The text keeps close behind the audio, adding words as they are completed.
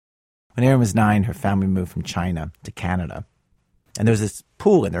When Erin was 9, her family moved from China to Canada. And there was this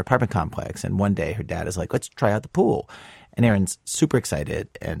pool in their apartment complex. And one day her dad is like, let's try out the pool. And Erin's super excited.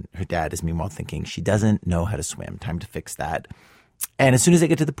 And her dad is meanwhile thinking she doesn't know how to swim. Time to fix that. And as soon as they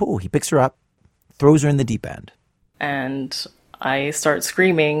get to the pool, he picks her up, throws her in the deep end. And I start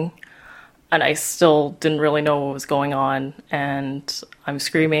screaming. And I still didn't really know what was going on. And I'm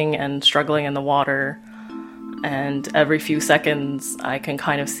screaming and struggling in the water. And every few seconds, I can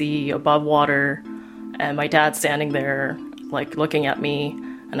kind of see above water. And my dad's standing there, like, looking at me.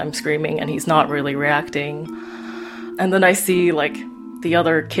 And I'm screaming, and he's not really reacting. And then I see, like, the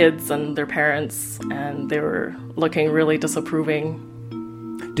other kids and their parents. And they were looking really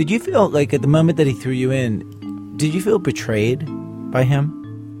disapproving. Did you feel, like, at the moment that he threw you in, did you feel betrayed by him?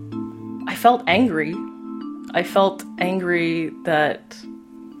 I felt angry. I felt angry that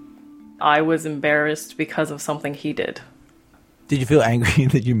I was embarrassed because of something he did. Did you feel angry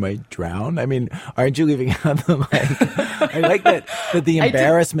that you might drown? I mean, aren't you leaving out the I like that the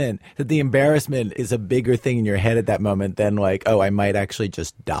embarrassment is a bigger thing in your head at that moment than like, oh, I might actually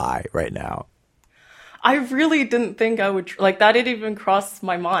just die right now. I really didn't think I would, like, that didn't even cross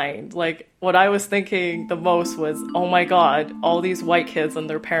my mind. Like, what I was thinking the most was, oh my God, all these white kids and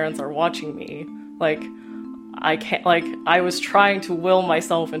their parents are watching me. Like, I can't, like, I was trying to will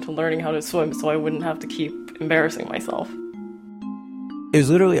myself into learning how to swim so I wouldn't have to keep embarrassing myself. It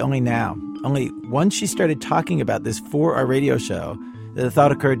was literally only once she started talking about this for our radio show, that the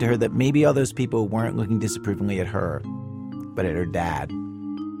thought occurred to her that maybe all those people weren't looking disapprovingly at her, but at her dad.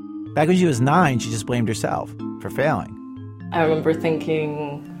 Back when she was 9, she just blamed herself for failing. I remember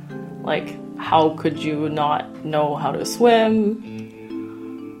thinking, like, how could you not know how to swim?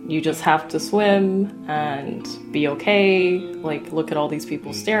 You just have to swim and be okay. Like, look at all these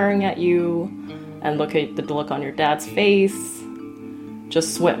people staring at you and look at the look on your dad's face.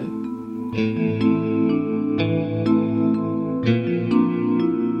 Just swim.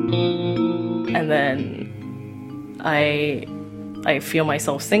 And then I feel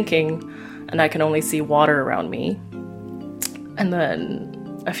myself sinking, and I can only see water around me. And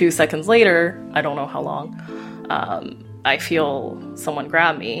then a few seconds later, I don't know how long, I feel someone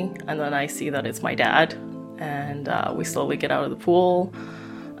grab me, and then I see that it's my dad, and we slowly get out of the pool,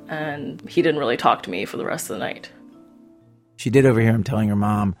 and he didn't really talk to me for the rest of the night. She did overhear him telling her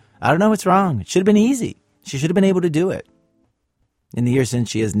mom, I don't know what's wrong. It should have been easy. She should have been able to do it. In the years since,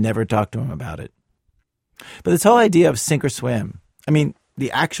 she has never talked to him about it. But this whole idea of sink or swim, I mean,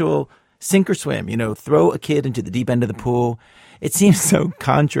 the actual sink or swim, throw a kid into the deep end of the pool, it seems so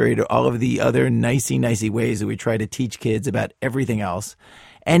contrary to all of the other nicey ways that we try to teach kids about everything else.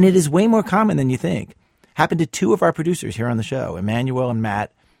 And it is way more common than you think. Happened to 2 of our producers here on the show, Emmanuel and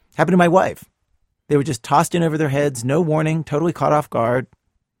Matt. Happened to my wife. They were just tossed in over their heads, no warning, totally caught off guard.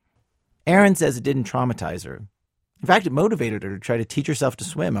 Erin says it didn't traumatize her. In fact, it motivated her to try to teach herself to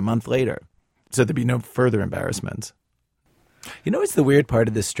swim a month later, so there'd be no further embarrassments. You know what's the weird part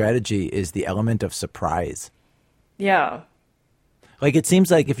of this strategy is the element of surprise. Yeah. Like, it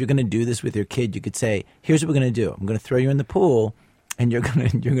seems like if you're going to do this with your kid, you could say, here's what we're going to do. I'm going to throw you in the pool, and you're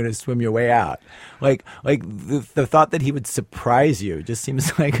gonna swim your way out. Like the thought that he would surprise you just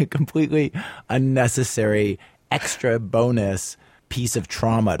seems like a completely unnecessary extra bonus piece of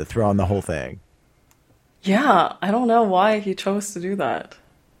trauma to throw on the whole thing. Yeah, I don't know why he chose to do that.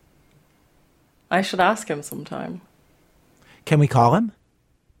 I should ask him sometime. Can we call him?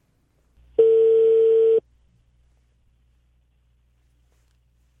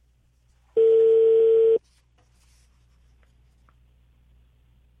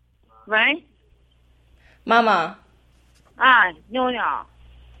 Right? 妈妈妞妞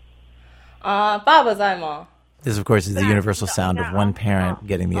爸爸在吗 This, of course, is the universal sound of one parent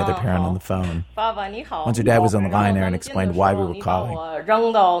getting the other parent on the phone. 爸爸你好 Once her dad was on the line, Erin explained why we were calling.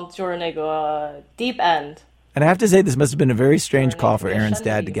 扔到就是那个 deep end. And I have to say, this must have been a very strange call for Erin's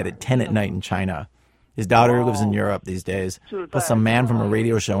dad to get at 10 at night in China. His daughter lives in Europe these days, plus some man from a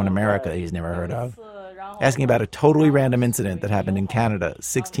radio show in America that he's never heard of, asking about a totally random incident that happened in Canada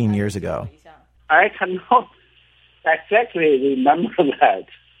 16 years ago. I cannot exactly remember that.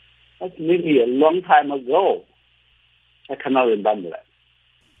 That's maybe a long time ago. I cannot remember that.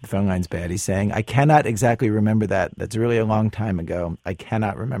 The phone line's bad. He's saying, I cannot exactly remember that. That's really a long time ago. I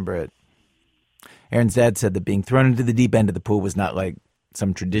cannot remember it. Erin's dad said that being thrown into the deep end of the pool was not like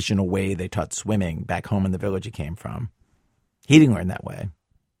some traditional way they taught swimming back home in the village he came from. He didn't learn that way.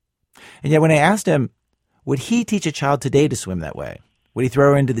 And yet when I asked him, would he teach a child today to swim that way? Would he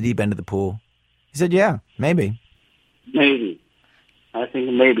throw her into the deep end of the pool? He said, yeah, maybe. Maybe. I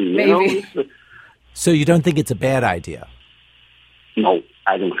think maybe. So you don't think it's a bad idea? No,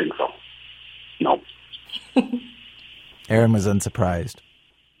 I don't think so. Erin was unsurprised.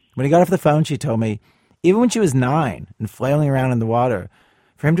 When he got off the phone, she told me, even when she was 9 and flailing around in the water,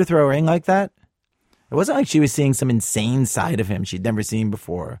 for him to throw a ring like that, it wasn't like she was seeing some insane side of him she'd never seen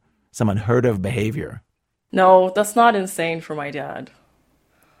before, some unheard of behavior. No, that's not insane for my dad.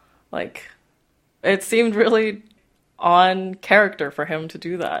 Like, it seemed really on character for him to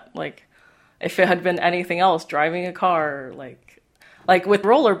do that. Like, if it had been anything else, driving a car, like with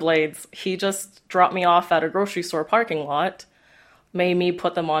rollerblades, he just dropped me off at a grocery store parking lot, made me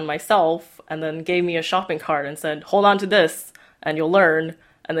put them on myself, and then gave me a shopping cart and said, hold on to this and you'll learn.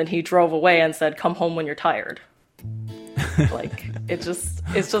 And then he drove away and said, come home when you're tired. Like, it's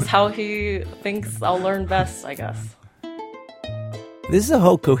just how he thinks I'll learn best, I guess. This is a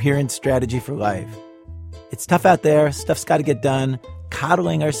whole coherent strategy for life. It's tough out there. Stuff's got to get done.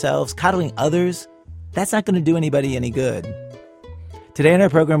 Coddling ourselves, coddling others, that's not going to do anybody any good. Today in our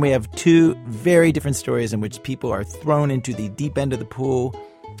program, we have 2 very different stories in which people are thrown into the deep end of the pool,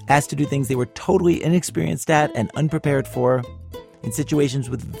 asked to do things they were totally inexperienced at and unprepared for, in situations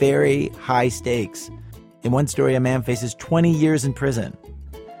with very high stakes. In one story, a man faces 20 years in prison.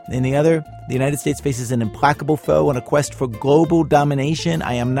 In the other, the United States faces an implacable foe on a quest for global domination.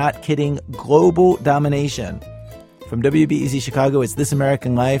 I am not kidding, global domination. From WBEZ Chicago, it's This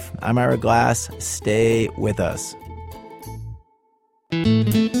American Life. I'm Ira Glass. Stay with us.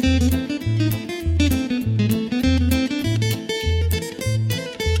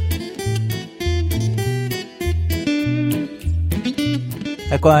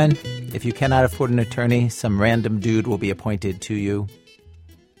 Headline: if you cannot afford an attorney, some random dude will be appointed to you.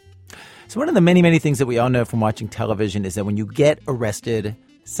 So one of the many, many things that we all know from watching television is that when you get arrested,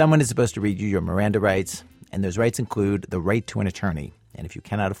 someone is supposed to read you your Miranda rights, and those rights include the right to an attorney. And if you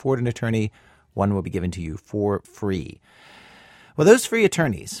cannot afford an attorney, one will be given to you for free. Well, those free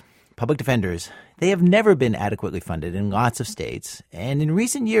attorneys, public defenders, they have never been adequately funded in lots of states. And in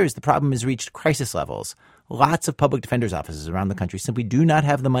recent years, the problem has reached crisis levels. Lots of public defenders' offices around the country simply do not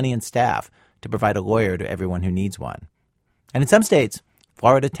have the money and staff to provide a lawyer to everyone who needs one. And in some states,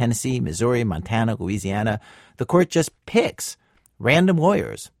 Florida, Tennessee, Missouri, Montana, Louisiana, the court just picks random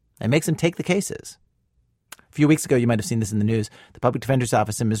lawyers and makes them take the cases. A few weeks ago, you might have seen this in the news. The public defender's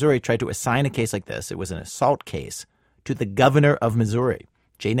office in Missouri tried to assign a case like this. It was an assault case to the governor of Missouri,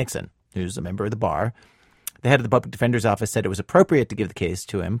 Jay Nixon, who's a member of the bar. The head of the public defender's office said it was appropriate to give the case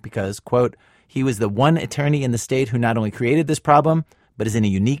to him because, quote, he was the one attorney in the state who not only created this problem, but is in a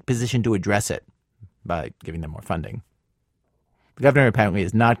unique position to address it by giving them more funding. The governor apparently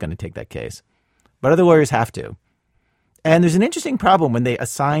is not going to take that case, but other lawyers have to. And there's an interesting problem when they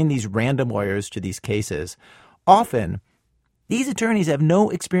assign these random lawyers to these cases. Often, these attorneys have no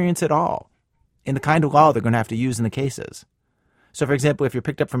experience at all in the kind of law they're going to have to use in the cases. So, for example, if you're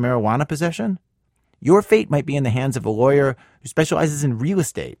picked up for marijuana possession, your fate might be in the hands of a lawyer who specializes in real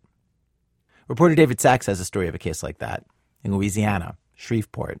estate. Reporter David Sachs has a story of a case like that in Louisiana,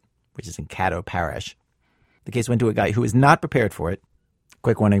 Shreveport, which is in Caddo Parish. The case went to a guy who was not prepared for it.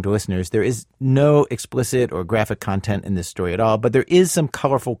 Quick warning to listeners, there is no explicit or graphic content in this story at all, but there is some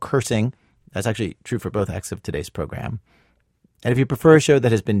colorful cursing. That's actually true for both acts of today's program. And if you prefer a show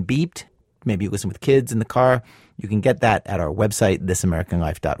that has been beeped, maybe you listen with kids in the car, you can get that at our website,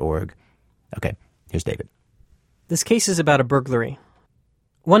 thisamericanlife.org. Okay, here's David. This case is about a burglary.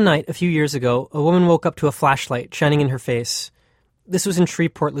 One night, a few years ago, a woman woke up to a flashlight shining in her face. This was in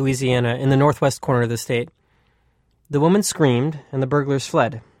Shreveport, Louisiana, in the northwest corner of the state. The woman screamed, and the burglars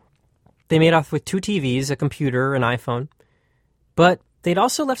fled. They made off with 2 TVs, a computer, an iPhone. But they'd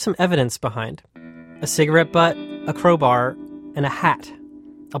also left some evidence behind. A cigarette butt, a crowbar, and a hat.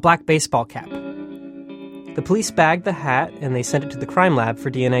 A black baseball cap. The police bagged the hat, and they sent it to the crime lab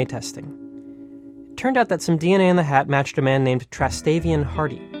for DNA testing. It turned out that some DNA in the hat matched a man named Trastavian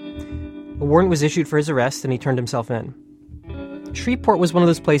Hardy. A warrant was issued for his arrest, and he turned himself in. Shreveport was one of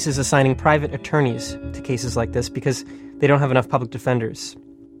those places assigning private attorneys to cases like this because they don't have enough public defenders.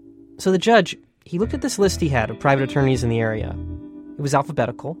 So the judge, he looked at this list he had of private attorneys in the area. It was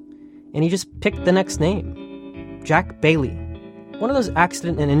alphabetical, and he just picked the next name. Jack Bailey. One of those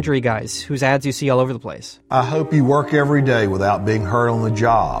accident and injury guys whose ads you see all over the place. I hope you work every day without being hurt on the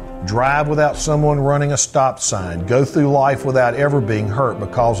job. Drive without someone running a stop sign. Go through life without ever being hurt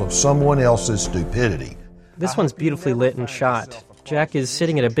because of someone else's stupidity. This one's beautifully lit and shot. Jack is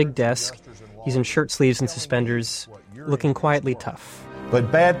sitting at a big desk. He's in shirt sleeves and suspenders, looking quietly tough.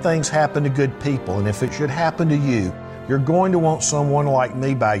 But bad things happen to good people, and if it should happen to you, you're going to want someone like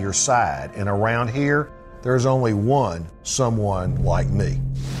me by your side. And around here, there's only one someone like me.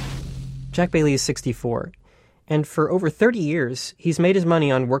 Jack Bailey is 64, And for over 30 years, he's made his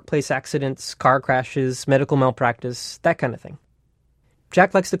money on workplace accidents, car crashes, medical malpractice, that kind of thing.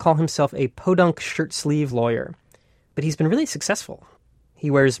 Jack likes to call himself a podunk shirt-sleeve lawyer, but he's been really successful. He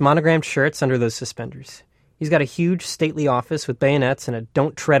wears monogrammed shirts under those suspenders. He's got a huge, stately office with bayonets and a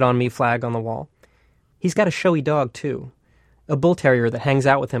 "Don't Tread on Me" flag on the wall. He's got a showy dog, too, a bull terrier that hangs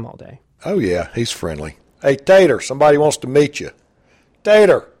out with him all day. Oh, yeah, he's friendly. Hey, Tater, somebody wants to meet you.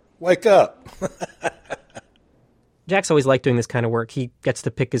 Tater, wake up. Jack's always liked doing this kind of work. He gets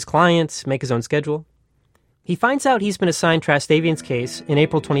to pick his clients, make his own schedule. He finds out he's been assigned Trastavian's case in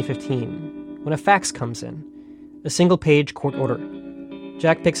April 2015 when a fax comes in, a single-page court order.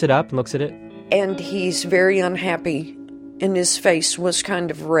 Jack picks it up and looks at it. And he's very unhappy, and his face was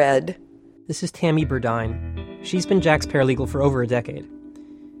kind of red. This is Tammy Burdine. She's been Jack's paralegal for over a decade.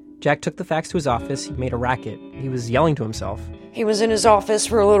 Jack took the fax to his office. He made a racket. He was yelling to himself. He was in his office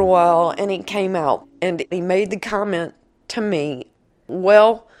for a little while, and he came out, and he made the comment to me,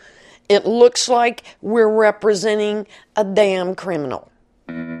 "Well, it looks like we're representing a damn criminal."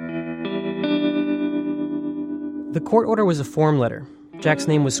 The court order was a form letter. Jack's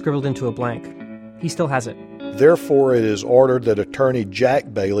name was scribbled into a blank. He still has it. Therefore, it is ordered that Attorney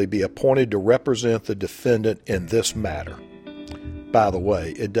Jack Bailey be appointed to represent the defendant in this matter. By the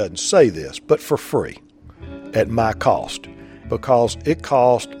way, it doesn't say this, but for free, at my cost, because it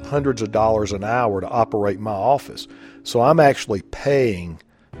costs hundreds of dollars an hour to operate my office. So I'm actually paying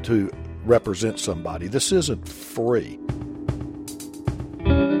to represent somebody. This isn't free.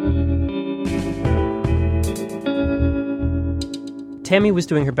 Tammy was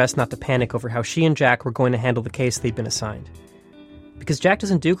doing her best not to panic over how she and Jack were going to handle the case they'd been assigned. Because Jack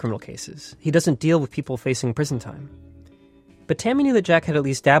doesn't do criminal cases. He doesn't deal with people facing prison time. But Tammy knew that Jack had at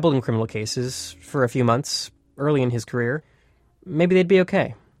least dabbled in criminal cases for a few months, early in his career. Maybe they'd be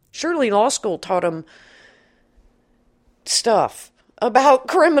okay. Surely law school taught him stuff about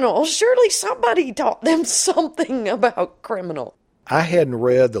criminals. Surely somebody taught them something about criminal. I hadn't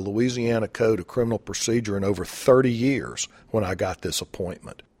read the Louisiana Code of Criminal Procedure in over 30 years when I got this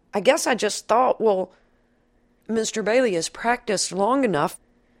appointment. I guess I just thought, well, Mr. Bailey has practiced long enough.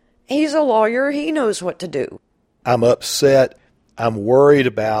 He's a lawyer. He knows what to do. I'm upset. I'm worried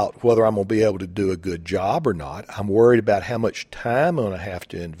about whether I'm going to be able to do a good job or not. I'm worried about how much time I'm going to have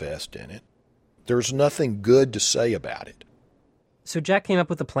to invest in it. There's nothing good to say about it. So Jack came up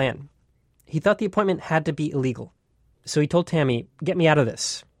with a plan. He thought the appointment had to be illegal. So he told Tammy, "Get me out of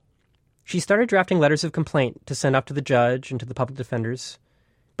this." She started drafting letters of complaint to send off to the judge and to the public defenders.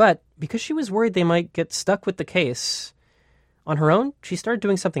 But because she was worried they might get stuck with the case, on her own, she started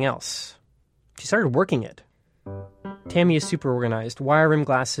doing something else. She started working it. Tammy is super organized, wire-rimmed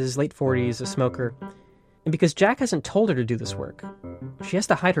glasses, late 40s, a smoker. And because Jack hasn't told her to do this work, she has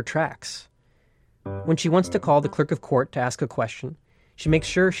to hide her tracks. When she wants to call the clerk of court to ask a question, she makes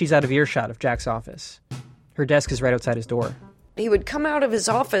sure she's out of earshot of Jack's office. Her desk is right outside his door. He would come out of his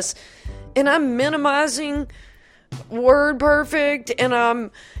office, and I'm minimizing word perfect, and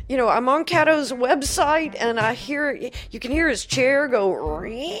I'm on Cato's website, and you can hear his chair go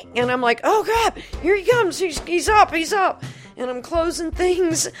ring, and I'm like, oh crap, here he comes, he's up, and I'm closing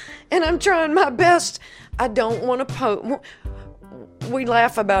things, and I'm trying my best. I don't want to poke. We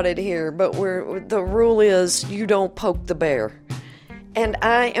laugh about it here, but the rule is you don't poke the bear. And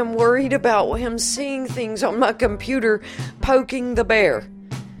I am worried about him seeing things on my computer poking the bear.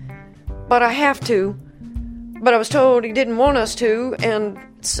 But I have to. But I was told he didn't want us to, and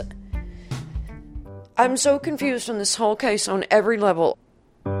I'm so confused on this whole case on every level.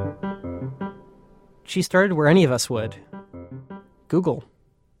 She started where any of us would. Google.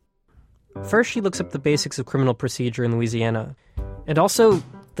 First, she looks up the basics of criminal procedure in Louisiana, and also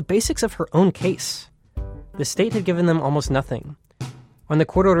the basics of her own case. The state had given them almost nothing. On the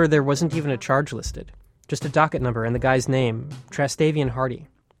court order, there wasn't even a charge listed, just a docket number and the guy's name, Trastavian Hardy.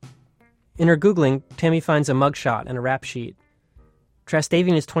 In her Googling, Tammy finds a mugshot and a rap sheet.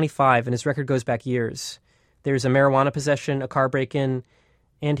 Trastavian is 25 and his record goes back years. There's a marijuana possession, a car break-in,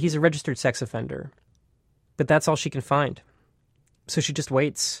 and he's a registered sex offender. But that's all she can find. So she just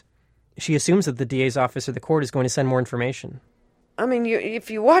waits. She assumes that the DA's office or the court is going to send more information. I mean,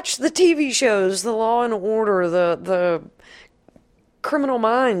 if you watch the TV shows, the Law and Order, the Criminal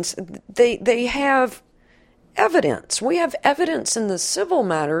Minds, they have evidence. We have evidence in the civil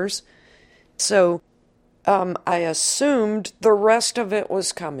matters. So I assumed the rest of it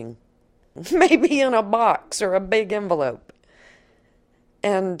was coming. Maybe in a box or a big envelope.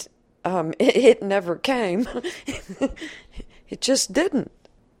 And it never came. It just didn't.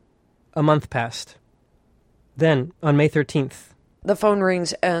 A month passed. Then, on May 13th... the phone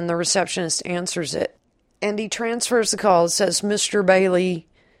rings and the receptionist answers it. And he transfers the call. It says, Mr. Bailey,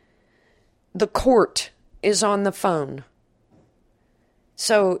 the court is on the phone.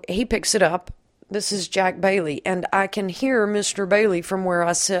 So he picks it up. This is Jack Bailey. And I can hear Mr. Bailey from where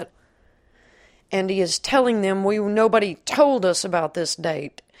I sit. And he is telling them, nobody told us about this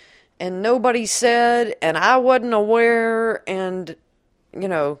date. And nobody said, and I wasn't aware, and,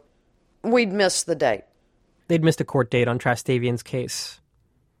 we'd missed the date. They'd missed a court date on Trastavian's case.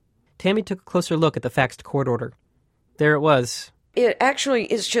 Tammy took a closer look at the faxed court order. There it was. It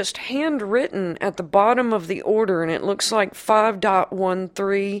actually is just handwritten at the bottom of the order, and it looks like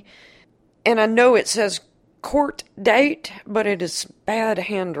 5.13. And I know it says court date, but it is bad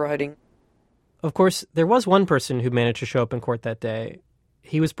handwriting. Of course, there was one person who managed to show up in court that day.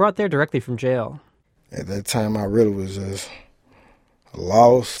 He was brought there directly from jail. At that time, I really was just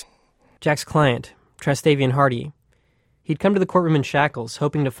lost. Jack's client, Trastavian Hardy. He'd come to the courtroom in shackles,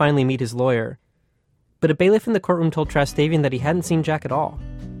 hoping to finally meet his lawyer. But a bailiff in the courtroom told Trastavian that he hadn't seen Jack at all.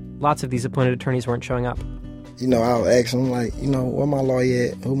 Lots of these appointed attorneys weren't showing up. I was asking him, where my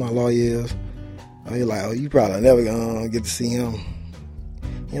lawyer at, who my lawyer is. He's like, you probably never gonna get to see him.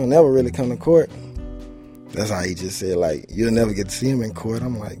 He'll never really come to court. That's how he just said, you'll never get to see him in court.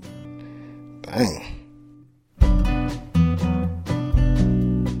 I'm like, dang.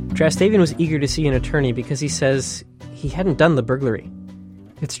 Trastavian was eager to see an attorney because he says he hadn't done the burglary.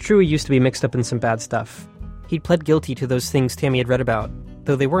 It's true he used to be mixed up in some bad stuff. He'd pled guilty to those things Tammy had read about,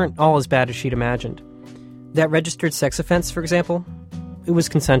 though they weren't all as bad as she'd imagined. That registered sex offense, for example, it was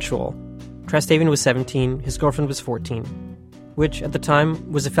consensual. Trastavian was 17, his girlfriend was 14, which, at the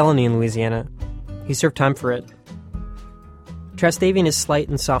time, was a felony in Louisiana. He served time for it. Trastavian is slight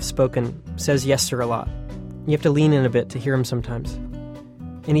and soft-spoken, says yes sir a lot. You have to lean in a bit to hear him sometimes.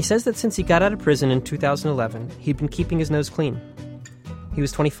 And he says that since he got out of prison in 2011, he'd been keeping his nose clean. He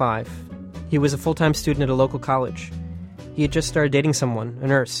was 25. He was a full-time student at a local college. He had just started dating someone, a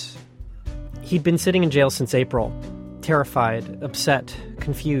nurse. He'd been sitting in jail since April, terrified, upset,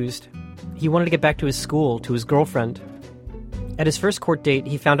 confused. He wanted to get back to his school, to his girlfriend. At his first court date,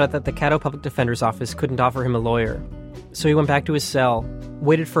 he found out that the Caddo Public Defender's Office couldn't offer him a lawyer. So he went back to his cell,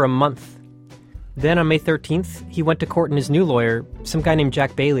 waited for a month. Then on May 13th, he went to court and his new lawyer, some guy named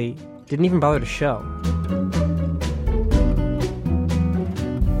Jack Bailey, didn't even bother to show.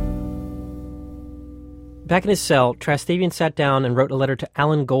 Back in his cell, Trastavian sat down and wrote a letter to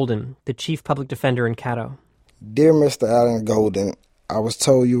Alan Golden, the chief public defender in Caddo. Dear Mr. Alan Golden, I was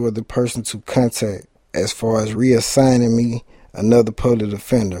told you were the person to contact as far as reassigning me another public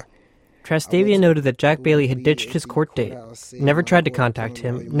defender. Trastavian noted that Jack Bailey had ditched his court date, never tried to contact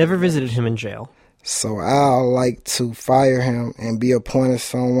him, never visited him in jail. So I'd like to fire him and be appointed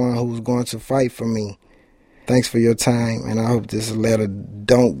someone who's going to fight for me. Thanks for your time, and I hope this letter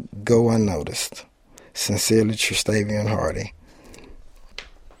don't go unnoticed. Sincerely, Trastavian Hardy.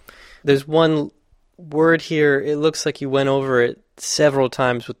 There's one word here. It looks like you went over it several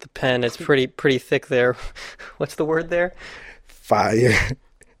times with the pen. It's pretty thick there. What's the word there? Fire.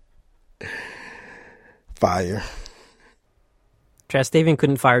 Fire. Trastavian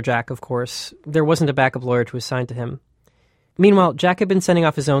couldn't fire Jack, of course. There wasn't a backup lawyer to assign to him. Meanwhile, Jack had been sending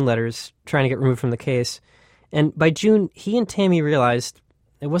off his own letters, trying to get removed from the case. And by June, he and Tammy realized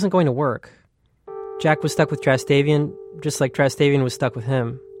it wasn't going to work. Jack was stuck with Trastavian, just like Trastavian was stuck with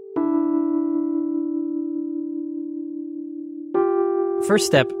him. First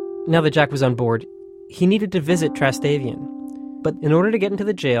step, now that Jack was on board, he needed to visit Trastavian. But in order to get into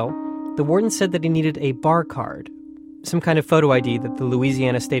the jail, the warden said that he needed a bar card, some kind of photo ID that the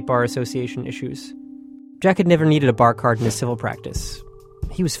Louisiana State Bar Association issues. Jack had never needed a bar card in his civil practice.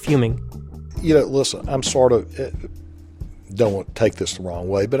 He was fuming. Listen, I'm sort of, don't want to take this the wrong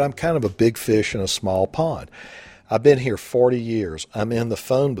way, but I'm kind of a big fish in a small pond. I've been here 40 years. I'm in the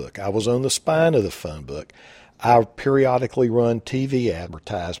phone book. I was on the spine of the phone book. I periodically run TV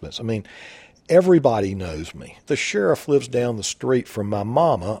advertisements. Everybody knows me. The sheriff lives down the street from my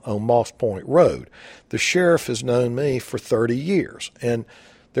mama on Moss Point Road. The sheriff has known me for 30 years, and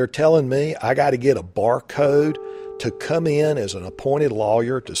they're telling me I got to get a barcode to come in as an appointed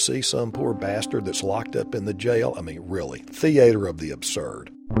lawyer to see some poor bastard that's locked up in the jail. Really, theater of the absurd.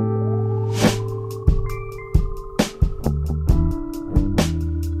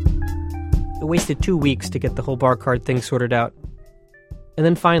 It wasted 2 weeks to get the whole bar card thing sorted out. And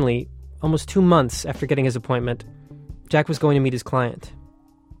then finally, almost 2 months after getting his appointment, Jack was going to meet his client.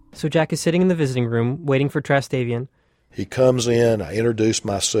 So Jack is sitting in the visiting room, waiting for Trastavian. He comes in, I introduce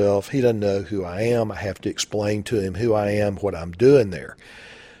myself. He doesn't know who I am. I have to explain to him who I am, what I'm doing there.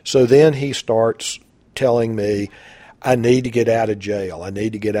 So then he starts telling me, I need to get out of jail. I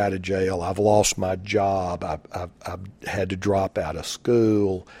need to get out of jail. I've lost my job. I've had to drop out of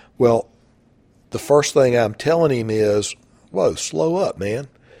school. Well, the first thing I'm telling him is, whoa, slow up, man.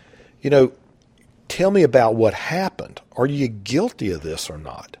 Tell me about what happened. Are you guilty of this or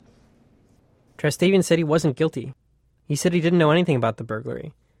not? Trastavian said he wasn't guilty. He said he didn't know anything about the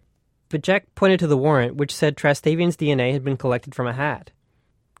burglary. But Jack pointed to the warrant, which said Trastavian's DNA had been collected from a hat.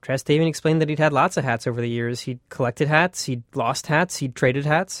 Trastavian explained that he'd had lots of hats over the years. He'd collected hats, he'd lost hats, he'd traded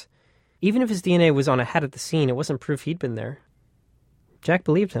hats. Even if his DNA was on a hat at the scene, it wasn't proof he'd been there. Jack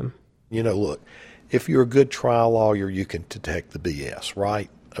believed him. Look, if you're a good trial lawyer, you can detect the BS, right?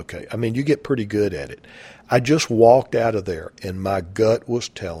 Okay, you get pretty good at it. I just walked out of there, and my gut was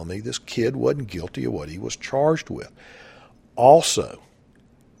telling me this kid wasn't guilty of what he was charged with. Also,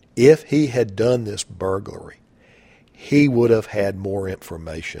 if he had done this burglary, he would have had more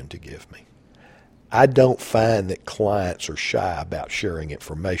information to give me. I don't find that clients are shy about sharing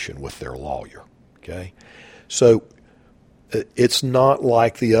information with their lawyer, okay? So it's not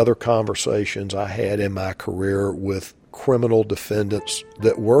like the other conversations I had in my career with criminal defendants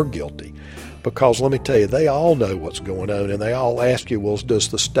that were guilty. Because let me tell you, they all know what's going on, and they all ask you, well, does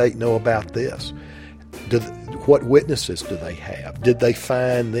the state know about this? What witnesses do they have? Did they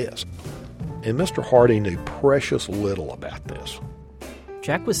find this? And Mr. Hardy knew precious little about this.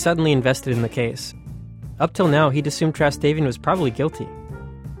 Jack was suddenly invested in the case. Up till now, he'd assumed Trastavian was probably guilty.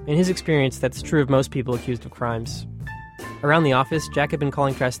 In his experience, that's true of most people accused of crimes. Around the office, Jack had been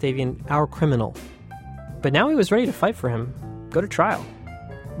calling Trastavian our criminal. But now he was ready to fight for him, go to trial,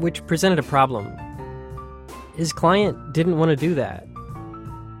 which presented a problem. His client didn't want to do that.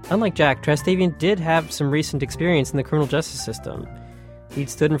 Unlike Jack, Trastavian did have some recent experience in the criminal justice system. He'd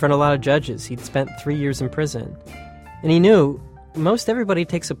stood in front of a lot of judges. He'd spent 3 years in prison. And he knew most everybody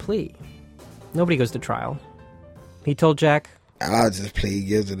takes a plea. Nobody goes to trial. He told Jack, I'll just plead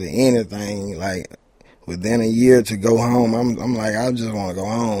guilty to anything. Like, within a year to go home, I'm like, I just want to go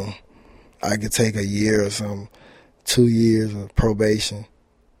home. I could take a year or something, 2 years of probation.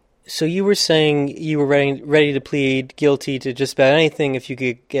 So you were saying you were ready to plead guilty to just about anything if you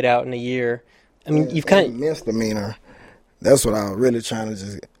could get out in a year. You've kind of... misdemeanor. That's what I was really trying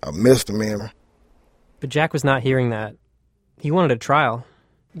to a misdemeanor. But Jack was not hearing that. He wanted a trial.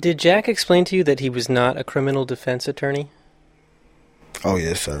 Did Jack explain to you that he was not a criminal defense attorney? Oh,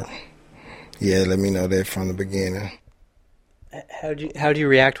 yes, sir. Yeah, let me know that from the beginning. How do you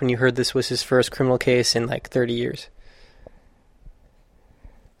react when you heard this was his first criminal case in 30 years?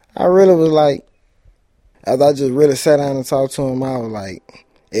 I really was like, as I just really sat down and talked to him, I was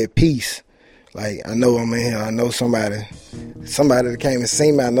at peace. I know I'm in here. I know somebody that came and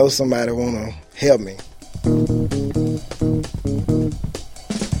seen me. I know somebody want to help me.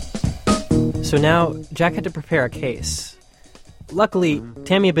 So now Jack had to prepare a case. Luckily,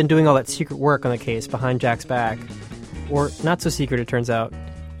 Tammy had been doing all that secret work on the case behind Jack's back. Or not so secret, it turns out.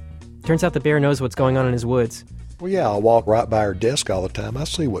 Turns out the bear knows what's going on in his woods. Well, yeah, I walk right by her desk all the time. I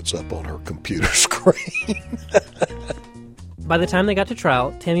see what's up on her computer screen. By the time they got to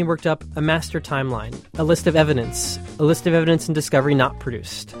trial, Tammy worked up a master timeline, a list of evidence and discovery not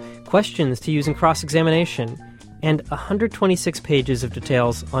produced, questions to use in cross-examination, and 126 pages of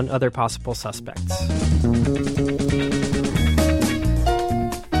details on other possible suspects.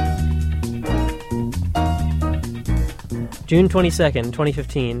 June 22nd,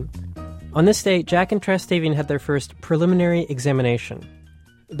 2015. On this day, Jack and Trastavian had their first preliminary examination.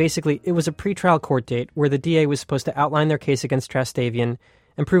 Basically, it was a pretrial court date where the DA was supposed to outline their case against Trastavian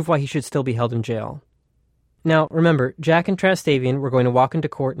and prove why he should still be held in jail. Now, remember, Jack and Trastavian were going to walk into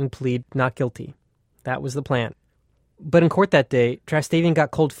court and plead not guilty. That was the plan. But in court that day, Trastavian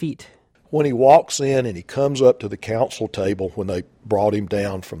got cold feet. When he walks in and he comes up to the counsel table when they brought him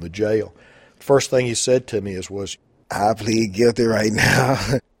down from the jail, the first thing he said to me was, I plead guilty right now.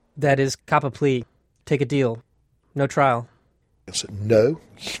 That is, cop a plea. Take a deal. No trial. I said, no,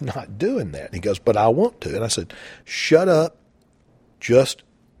 you're not doing that. And he goes, but I want to. And I said, shut up. Just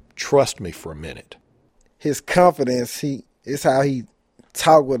trust me for a minute. His confidence, it's how he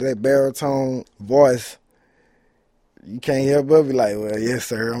talk with that baritone voice. You can't help but be like, well, yes,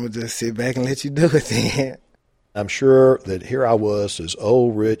 sir, I'm going to just sit back and let you do it then. I'm sure that here I was, this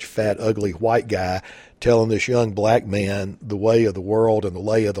old, rich, fat, ugly white guy telling this young black man the way of the world and the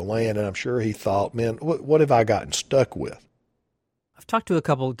lay of the land. And I'm sure he thought, man, what have I gotten stuck with? I've talked to a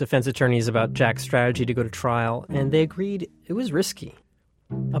couple defense attorneys about Jack's strategy to go to trial, and they agreed it was risky.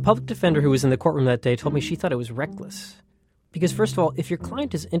 A public defender who was in the courtroom that day told me she thought it was reckless. Because first of all, if your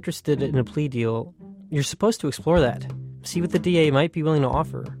client is interested in a plea deal, you're supposed to explore that. See what the DA might be willing to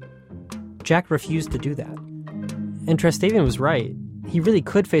offer. Jack refused to do that. And Trastavian was right. He really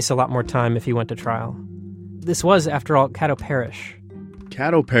could face a lot more time if he went to trial. This was, after all, Caddo Parish.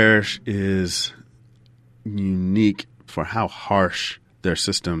 Caddo Parish is unique for how harsh their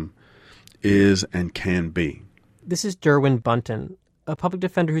system is and can be. This is Derwin Bunton, a public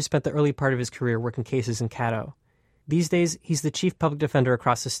defender who spent the early part of his career working cases in Caddo. These days, he's the chief public defender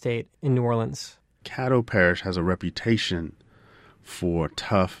across the state in New Orleans. Caddo Parish has a reputation for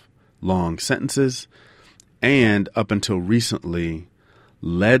tough, long sentences, and up until recently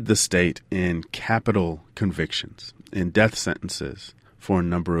led the state in capital convictions, in death sentences for a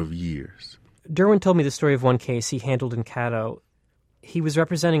number of years. Derwin told me the story of one case he handled in Caddo. He was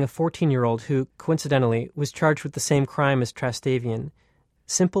representing a 14-year-old who, coincidentally, was charged with the same crime as Trastavian,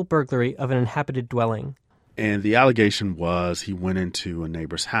 simple burglary of an inhabited dwelling. And the allegation was he went into a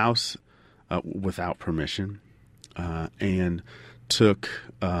neighbor's house without permission and took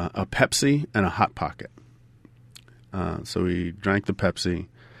a Pepsi and a Hot Pocket. So he drank the Pepsi,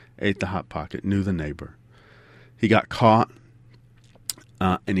 ate the Hot Pocket, knew the neighbor. He got caught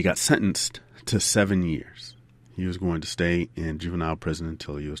and he got sentenced to 7 years. He was going to stay in juvenile prison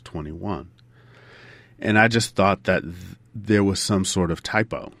until he was 21. And I just thought that there was some sort of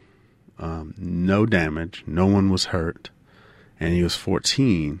typo. No damage, no one was hurt, and he was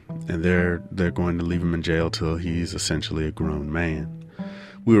 14, and they're going to leave him in jail till he's essentially a grown man.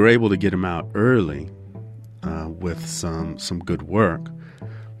 We were able to get him out early with some good work,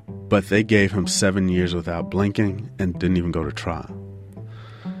 but they gave him 7 years without blinking and didn't even go to trial.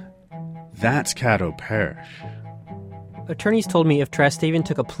 That's Caddo Parish. Attorneys told me if Trastavian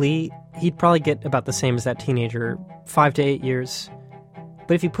took a plea, he'd probably get about the same as that teenager, 5 to 8 years.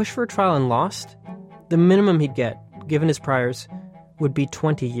 But if he pushed for a trial and lost, the minimum he'd get, given his priors, would be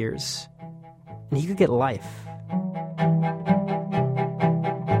 20 years. And he could get life.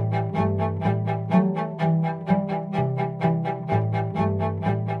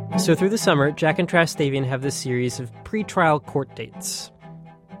 So through the summer, Jack and Trastavian have this series of pre-trial court dates.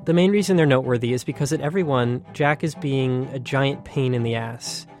 The main reason they're noteworthy is because at every one, Jack is being a giant pain in the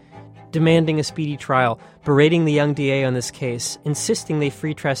ass, demanding a speedy trial, berating the young DA on this case, insisting they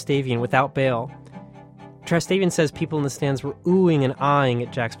free Trastavian without bail. Trastavian says people in the stands were oohing and aahing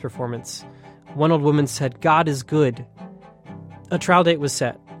at Jack's performance. One old woman said, "God is good." A trial date was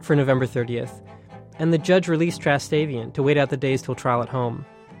set for November 30th, and the judge released Trastavian to wait out the days till trial at home.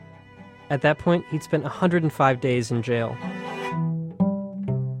 At that point, he'd spent 105 days in jail.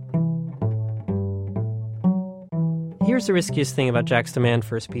 Here's the riskiest thing about Jack's demand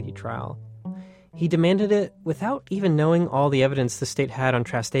for a speedy trial. He demanded it without even knowing all the evidence the state had on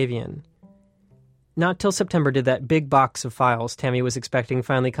Trastavian. Not till September did that big box of files Tammy was expecting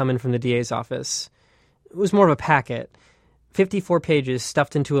finally come in from the DA's office. It was more of a packet, 54 pages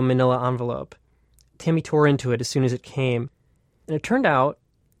stuffed into a manila envelope. Tammy tore into it as soon as it came, and it turned out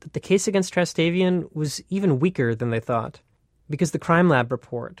that the case against Trastavian was even weaker than they thought, because the crime lab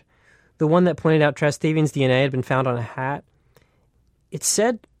report, the one that pointed out Trastavian's DNA had been found on a hat, it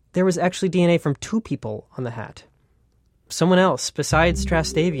said there was actually DNA from 2 people on the hat. Someone else, besides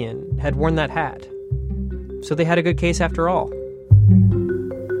Trastavian, had worn that hat. So they had a good case after all.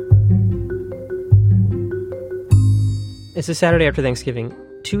 It's a Saturday after Thanksgiving,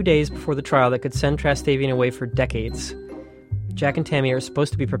 2 days before the trial that could send Trastavian away for decades. Jack and Tammy are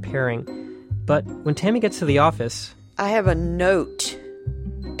supposed to be preparing, but when Tammy gets to the office... I have a note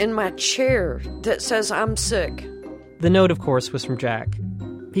in my chair that says I'm sick. The note, of course, was from Jack.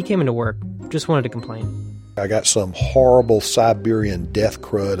 He came into work, just wanted to complain. I got some horrible Siberian death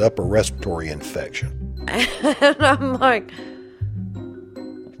crud upper respiratory infection. And I'm like,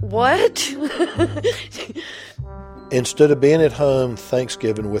 what? Instead of being at home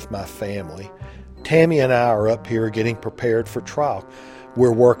Thanksgiving with my family, Tammy and I are up here getting prepared for trial.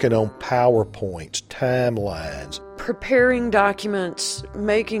 We're working on PowerPoints, timelines. Preparing documents,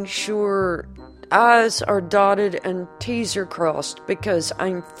 making sure I's are dotted and T's are crossed because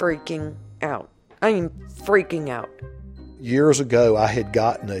I'm freaking out. I am freaking out. Years ago, I had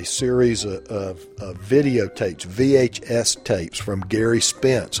gotten a series of videotapes, VHS tapes from Gary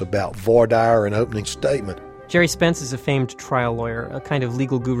Spence about voir dire and opening statement. Jerry Spence is a famed trial lawyer, a kind of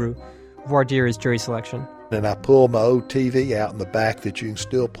legal guru. Voir dire is jury selection. And I pulled my old TV out in the back that you can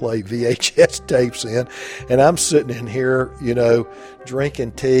still play VHS tapes in. And I'm sitting in here,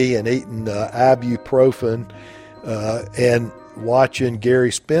 drinking tea and eating ibuprofen and watching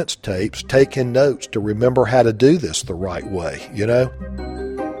Gary Spence tapes, taking notes to remember how to do this the right way,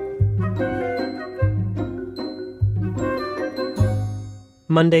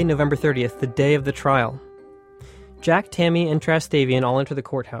 Monday, November 30th, the day of the trial. Jack, Tammy, and Trastavian all enter the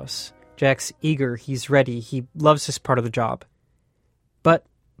courthouse. Jack's eager, he's ready, he loves this part of the job. But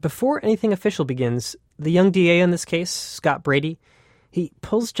before anything official begins, the young DA in this case, Scott Brady, he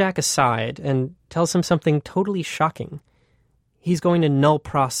pulls Jack aside and tells him something totally shocking. He's going to null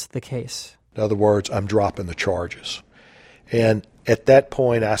pros the case. In other words, I'm dropping the charges. And at that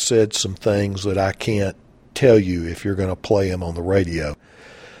point, I said some things that I can't tell you if you're going to play them on the radio.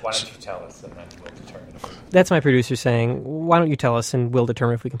 Why don't you tell us, and then we'll determine if we... That's my producer saying, why don't you tell us and we'll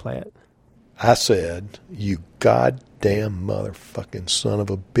determine if we can play it. I said, you goddamn motherfucking son of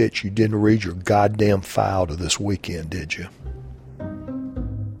a bitch, you didn't read your goddamn file to this weekend, did you?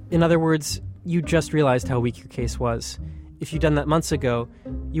 In other words, you just realized how weak your case was. If you'd done that months ago,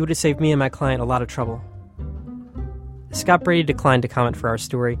 you would have saved me and my client a lot of trouble. Scott Brady declined to comment for our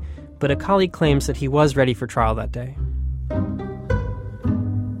story, but a colleague claims that he was ready for trial that day.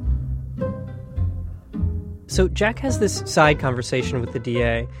 So Jack has this side conversation with the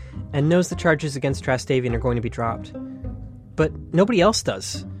DA and knows the charges against Trastavian are going to be dropped. But nobody else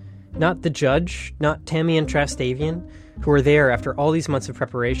does. Not the judge, not Tammy and Trastavian, who are there after all these months of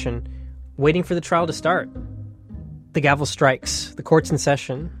preparation, waiting for the trial to start. The gavel strikes, the court's in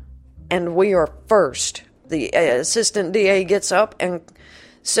session. And we are first. The assistant DA gets up and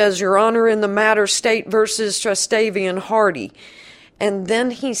says, Your Honor, in the matter State versus Trastavian Hardy. And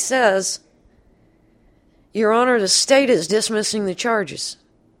then he says, Your Honor, the state is dismissing the charges.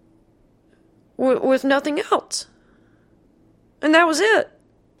 With nothing else. And that was it.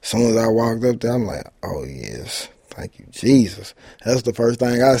 As soon as I walked up there, I'm like, oh, yes. Thank you, Jesus. That's the first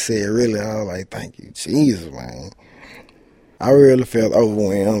thing I said, really. I was like, thank you, Jesus, man. I really felt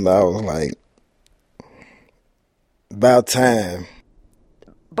overwhelmed. I was like, about time.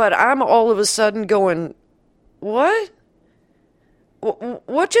 But I'm all of a sudden going, what?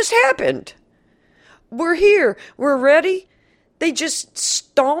 What just happened? We're here. We're ready. They just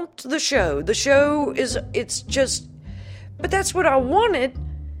stomped the show. The show is, it's just, but that's what I wanted.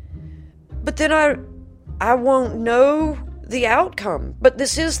 But then I won't know the outcome. But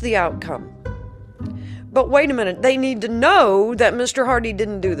this is the outcome. But wait a minute. They need to know that Mr. Hardy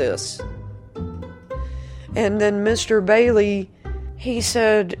didn't do this. And then Mr. Bailey, he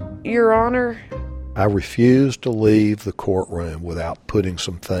said, Your Honor, I refuse to leave the courtroom without putting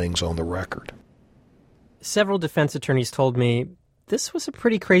some things on the record. Several defense attorneys told me this was a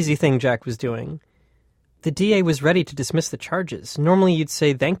pretty crazy thing Jack was doing. The DA was ready to dismiss the charges. Normally you'd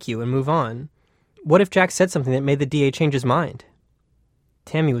say thank you and move on. What if Jack said something that made the DA change his mind?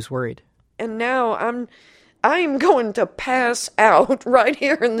 Tammy was worried. And now I'm going to pass out right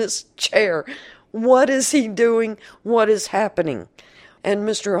here in this chair. What is he doing? What is happening? And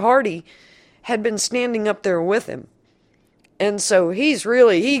Mr. Hardy had been standing up there with him. And so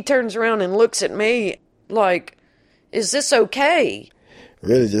he turns around and looks at me like, is this okay?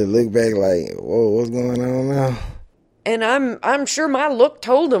 Really just look back like, whoa, what's going on now? And I'm sure my look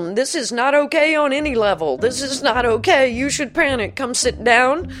told him, this is not okay on any level. This is not okay. You should panic. Come sit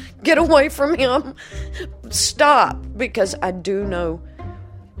down. Get away from him. Stop. Because I do know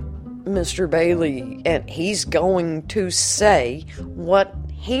Mr. Bailey, and he's going to say what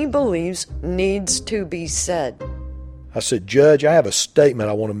he believes needs to be said. I said, Judge, I have a statement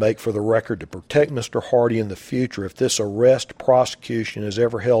I want to make for the record to protect Mr. Hardy in the future if this arrest prosecution is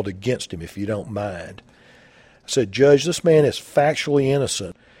ever held against him, if you don't mind. I said, Judge, this man is factually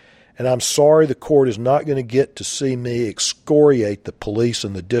innocent, and I'm sorry the court is not going to get to see me excoriate the police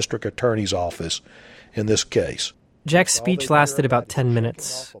and the district attorney's office in this case. Jack's speech lasted about 10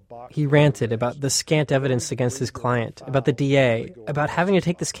 minutes. He ranted about the scant evidence against his client, about the DA, about having to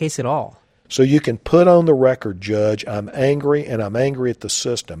take this case at all. So you can put on the record, Judge, I'm angry, and I'm angry at the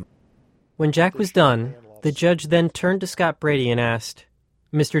system. When Jack was done, the judge then turned to Scott Brady and asked,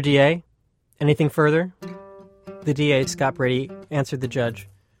 Mr. DA, anything further? The DA, Scott Brady, answered the judge,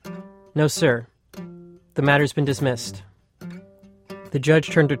 No, sir. The matter's been dismissed. The judge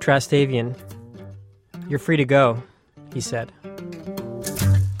turned to Trastavian. You're free to go, he said.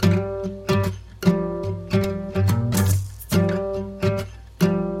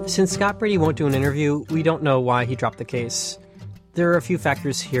 Since Scott Brady won't do an interview, we don't know why he dropped the case. There are a few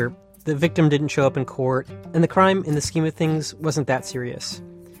factors here. The victim didn't show up in court, and the crime, in the scheme of things, wasn't that serious.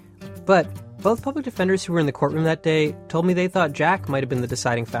 But both public defenders who were in the courtroom that day told me they thought Jack might have been the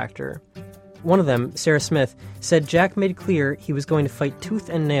deciding factor. One of them, Sarah Smith, said Jack made clear he was going to fight tooth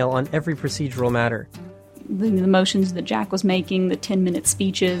and nail on every procedural matter. The motions that Jack was making, the 10-minute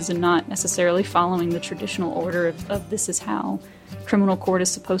speeches, and not necessarily following the traditional order of this is how criminal court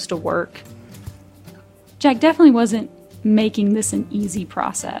is supposed to work. Jack definitely wasn't making this an easy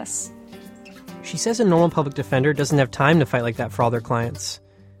process. She says a normal public defender doesn't have time to fight like that for all their clients.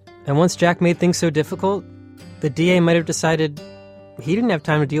 And once Jack made things so difficult, the DA might have decided he didn't have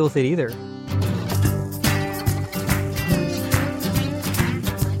time to deal with it either.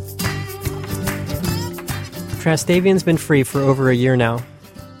 Trastavian's been free for over a year now.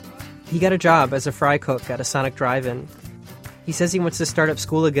 He got a job as a fry cook at a Sonic drive-in. He says he wants to start up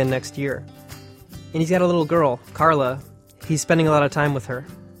school again next year. And he's got a little girl, Carla. He's spending a lot of time with her.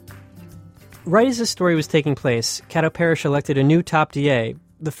 Right as this story was taking place, Caddo Parish elected a new top DA,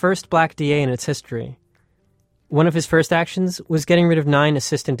 the first black DA in its history. One of his first actions was getting rid of 9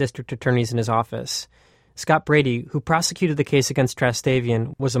 assistant district attorneys in his office. Scott Brady, who prosecuted the case against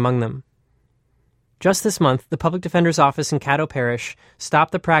Trastavian, was among them. Just this month, the public defender's office in Caddo Parish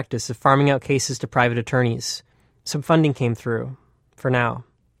stopped the practice of farming out cases to private attorneys. Some funding came through, for now.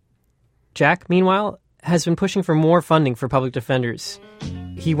 Jack, meanwhile, has been pushing for more funding for public defenders.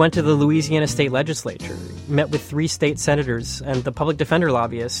 He went to the Louisiana state legislature, met with 3 state senators and the public defender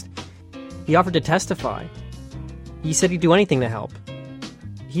lobbyist. He offered to testify. He said he'd do anything to help.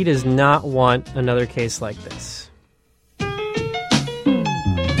 He does not want another case like this.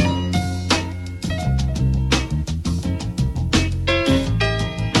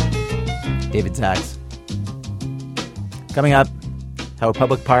 David Sachs. Coming up, how a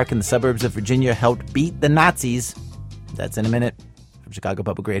public park in the suburbs of Virginia helped beat the Nazis. That's in a minute from Chicago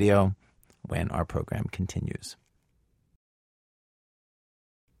Public Radio when our program continues.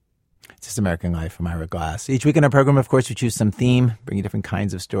 It's This American Life from Ira Glass. Each week in our program, of course, we choose some theme, bring you different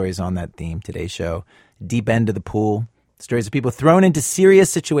kinds of stories on that theme. Today's show, Deep End of the Pool. Stories of people thrown into serious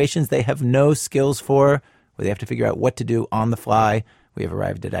situations they have no skills for, where they have to figure out what to do on the fly. We have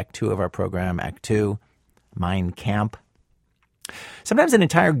arrived at Act 2 of our program, Act 2, Mein Camp. Sometimes an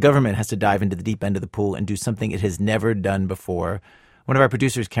entire government has to dive into the deep end of the pool and do something it has never done before. One of our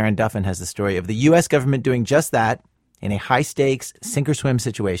producers, Karen Duffin, has the story of the U.S. government doing just that in a high-stakes, sink-or-swim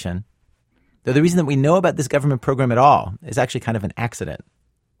situation. Though the reason that we know about this government program at all is actually kind of an accident.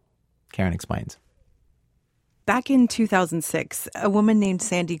 Karen explains. Back in 2006, a woman named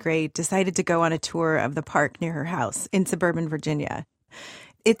Sandy Gray decided to go on a tour of the park near her house in suburban Virginia.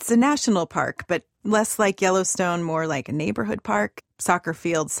 It's a national park, but less like Yellowstone, more like a neighborhood park. Soccer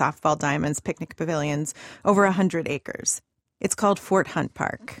fields, softball diamonds, picnic pavilions, over 100 acres. It's called Fort Hunt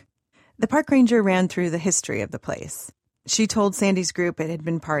Park. The park ranger ran through the history of the place. She told Sandy's group it had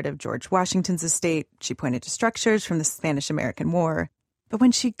been part of George Washington's estate. She pointed to structures from the Spanish-American War. But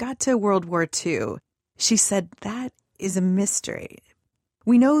when she got to World War II, she said that is a mystery.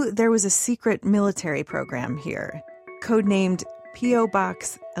 We know there was a secret military program here, codenamed P.O.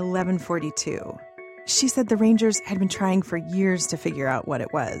 Box 1142. She said the Rangers had been trying for years to figure out what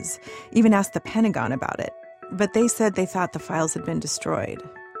it was, even asked the Pentagon about it. But they said they thought the files had been destroyed.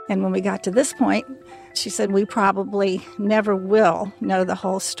 And when we got to this point, she said, we probably never will know the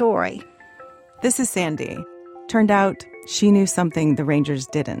whole story. This is Sandy. Turned out she knew something the Rangers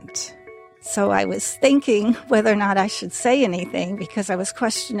didn't. So I was thinking whether or not I should say anything because I was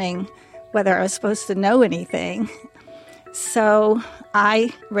questioning whether I was supposed to know anything. So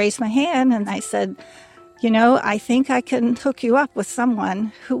I raised my hand and I said, I think I can hook you up with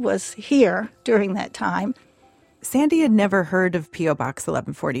someone who was here during that time. Sandy had never heard of P.O. Box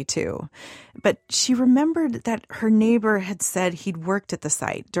 1142, but she remembered that her neighbor had said he'd worked at the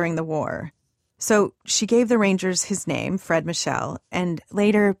site during the war. So she gave the Rangers his name, Fred Michel, and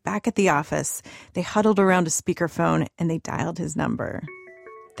later, back at the office, they huddled around a speakerphone and they dialed his number.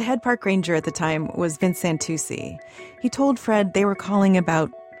 The head park ranger at the time was Vince Santucci. He told Fred they were calling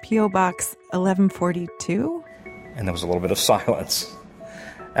about P.O. Box 1142. And there was a little bit of silence.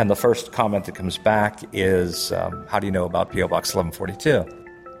 And the first comment that comes back is, how do you know about P.O. Box 1142?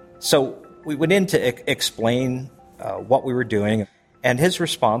 So we went in to explain what we were doing, and his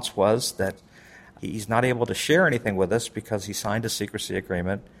response was that he's not able to share anything with us because he signed a secrecy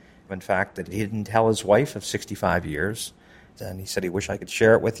agreement. In fact, that he didn't tell his wife of 65 years. And he said he wished I could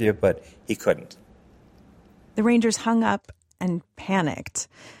share it with you, but he couldn't. The Rangers hung up and panicked.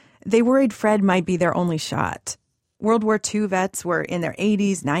 They worried Fred might be their only shot. World War II vets were in their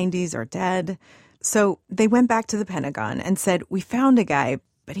 80s, 90s, or dead. So they went back to the Pentagon and said, we found a guy,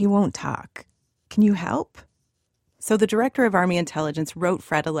 but he won't talk. Can you help? So the director of Army Intelligence wrote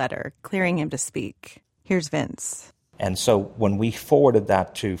Fred a letter, clearing him to speak. Here's Vince. And so when we forwarded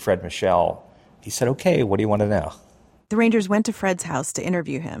that to Fred Michel, he said, okay, what do you want to know? The Rangers went to Fred's house to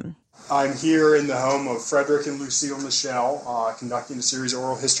interview him. I'm here in the home of Frederick and Lucille Michel, conducting a series of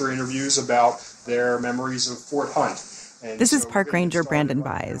oral history interviews about their memories of Fort Hunt. And this is Park Ranger Brandon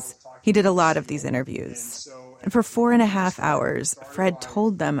Buys. He did a lot of these interviews. And for 4.5 hours, Fred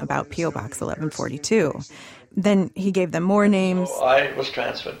told them about P.O. Box 1142. Then he gave them more names. So I was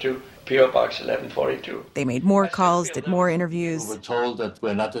transferred to P.O. Box 1142. They made more calls, did more interviews. We were told that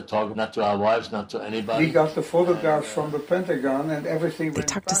we're not to talk, not to our wives, not to anybody. We got the photographs from the Pentagon and everything. They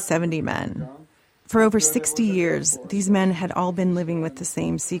talked to 70 men. For over 60 years, these men had all been living with the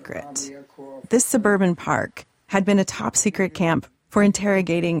same secret. This suburban park had been a top-secret camp for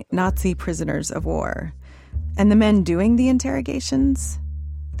interrogating Nazi prisoners of war. And the men doing the interrogations?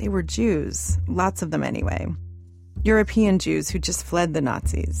 They were Jews, lots of them anyway. European Jews who just fled the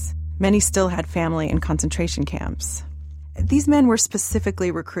Nazis. Many still had family in concentration camps. These men were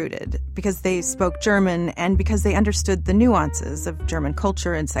specifically recruited because they spoke German and because they understood the nuances of German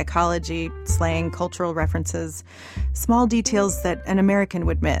culture and psychology, slang, cultural references, small details that an American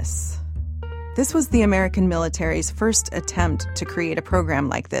would miss. This was the American military's first attempt to create a program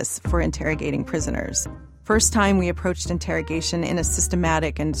like this for interrogating prisoners. First time we approached interrogation in a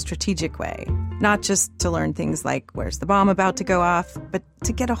systematic and strategic way, not just to learn things like where's the bomb about to go off, but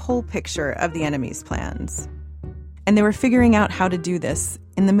to get a whole picture of the enemy's plans. And they were figuring out how to do this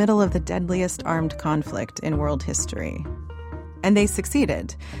in the middle of the deadliest armed conflict in world history. And they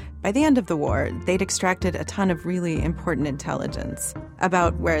succeeded. By the end of the war, they'd extracted a ton of really important intelligence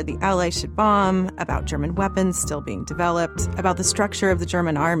about where the Allies should bomb, about German weapons still being developed, about the structure of the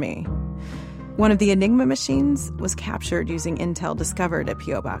German army. One of the Enigma machines was captured using intel discovered at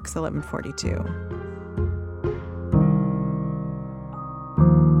P.O. Box 1142.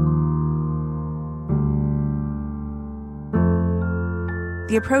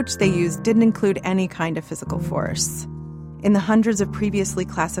 The approach they used didn't include any kind of physical force. In the hundreds of previously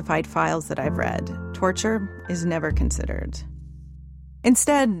classified files that I've read, torture is never considered.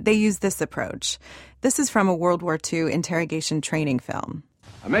 Instead, they used this approach. This is from a World War II interrogation training film.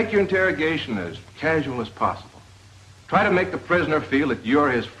 Make your interrogation as casual as possible. Try to make the prisoner feel that you're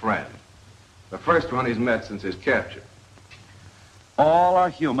his friend. The first one he's met since his capture. All are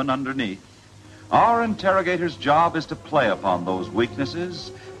human underneath. Our interrogator's job is to play upon those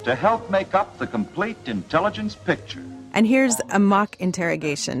weaknesses to help make up the complete intelligence picture. And here's a mock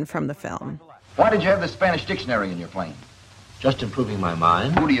interrogation from the film. Why did you have the Spanish dictionary in your plane? Just improving my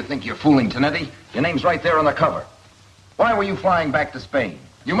mind. Who do you think you're fooling, Tanetti? Your name's right there on the cover. Why were you flying back to Spain?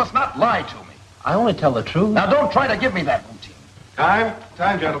 You must not lie to me. I only tell the truth. Now don't try to give me that routine.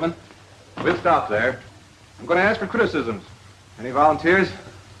 Time, gentlemen. We'll stop there. I'm going to ask for criticisms. Any volunteers?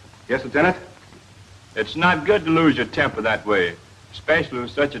 Yes, Lieutenant? It's not good to lose your temper that way, especially with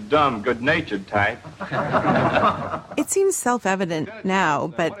such a dumb, good-natured type. It seems self-evident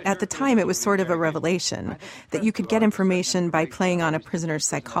now, but at the time it was sort of a revelation that you could get information by playing on a prisoner's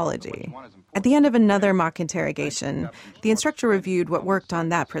psychology. At the end of another mock interrogation, the instructor reviewed what worked on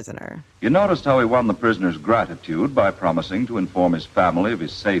that prisoner. You noticed how he won the prisoner's gratitude by promising to inform his family of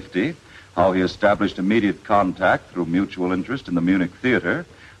his safety, how he established immediate contact through mutual interest in the Munich theater,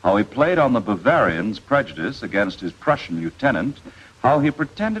 how he played on the Bavarian's prejudice against his Prussian lieutenant, how he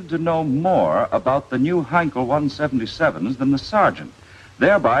pretended to know more about the new Heinkel 177s than the sergeant,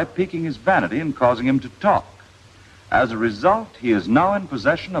 thereby piquing his vanity and causing him to talk. As a result, he is now in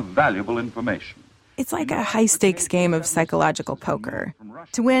possession of valuable information. It's like a high-stakes game of psychological poker.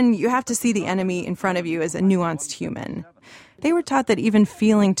 To win, you have to see the enemy in front of you as a nuanced human. They were taught that even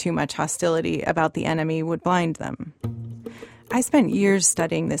feeling too much hostility about the enemy would blind them. I spent years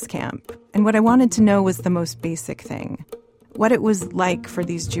studying this camp, and what I wanted to know was the most basic thing. What it was like for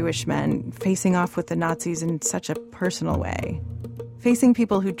these Jewish men facing off with the Nazis in such a personal way. Facing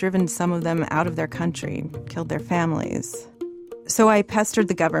people who'd driven some of them out of their country, killed their families. So I pestered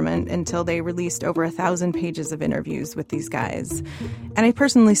the government until they released over 1,000 pages of interviews with these guys. And I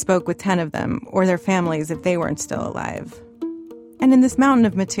personally spoke with 10 of them, or their families if they weren't still alive. And in this mountain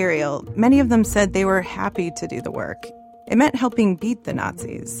of material, many of them said they were happy to do the work. It meant helping beat the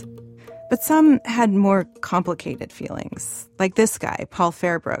Nazis. But some had more complicated feelings, like this guy, Paul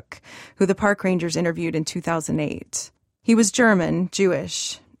Fairbrook, who the park rangers interviewed in 2008. He was German,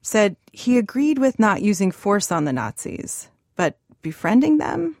 Jewish, said he agreed with not using force on the Nazis, but befriending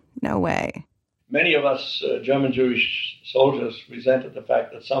them? No way. Many of us German Jewish soldiers resented the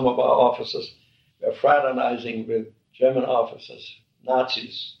fact that some of our officers were fraternizing with German officers,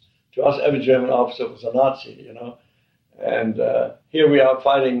 Nazis. To us, every German officer was a Nazi, you know. And here we are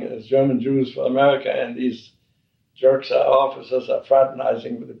fighting as German Jews for America, and these jerks, our officers, are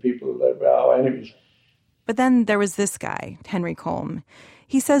fraternizing with the people that were our enemies. But then there was this guy, Henry Kolm.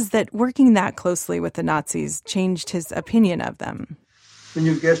 He says that working that closely with the Nazis changed his opinion of them. When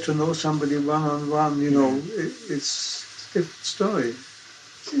you get to know somebody one-on-one, you know, it's a different story.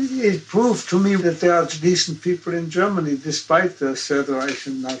 It proved to me that there are decent people in Germany, despite the Third Reich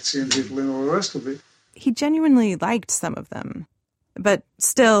and Nazi and Hitler and all the rest of it. he genuinely liked some of them. But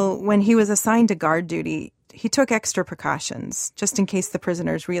still, when he was assigned to guard duty, he took extra precautions, just in case the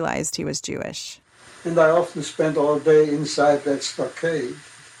prisoners realized he was Jewish. And I often spent all day inside that stockade,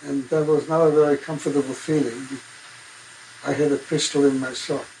 and that was not a very comfortable feeling. I had a pistol in my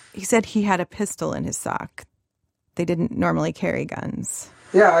sock. He said he had a pistol in his sock. They didn't normally carry guns.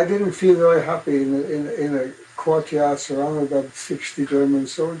 Yeah, I didn't feel very happy in a courtyard surrounded by 60 German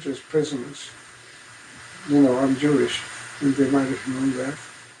soldiers, prisoners. You know, I'm Jewish, and they might have known that.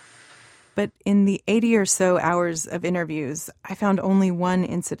 But in the 80 or so hours of interviews, I found only one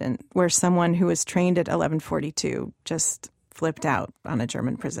incident where someone who was trained at 1142 just flipped out on a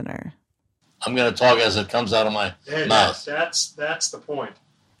German prisoner. I'm going to talk as it comes out of my mouth. That's the point.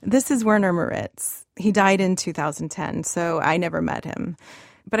 This is Werner Moritz. He died in 2010, so I never met him.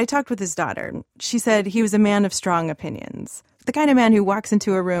 But I talked with his daughter. She said he was a man of strong opinions. The kind of man who walks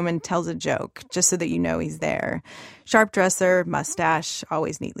into a room and tells a joke, just so that you know he's there. Sharp dresser, mustache,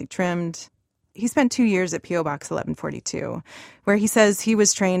 always neatly trimmed. He spent 2 years at P.O. Box 1142, where he says he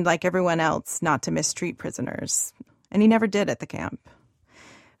was trained like everyone else not to mistreat prisoners. And he never did at the camp.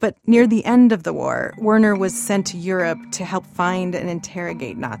 But near the end of the war, Werner was sent to Europe to help find and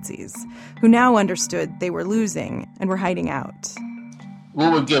interrogate Nazis, who now understood they were losing and were hiding out. We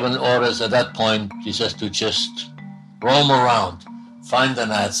were given orders at that point, he says, to just roam around, find the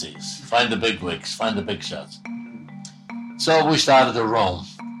Nazis, find the bigwigs, find the big shots. So we started to roam.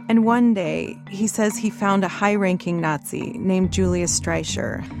 And one day, he says he found a high-ranking Nazi named Julius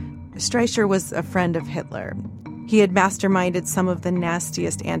Streicher. Streicher was a friend of Hitler. He had masterminded some of the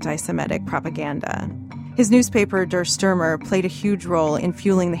nastiest anti-Semitic propaganda. His newspaper, Der Stürmer, played a huge role in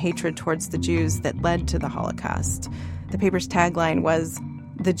fueling the hatred towards the Jews that led to the Holocaust. The paper's tagline was,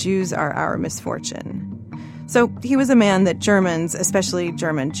 "The Jews are our misfortune." So he was a man that Germans, especially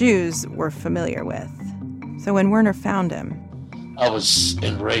German Jews, were familiar with. So when Werner found him, I was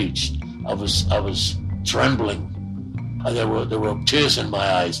enraged. I was trembling. There were tears in my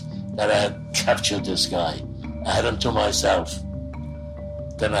eyes that I had captured this guy. I had him to myself.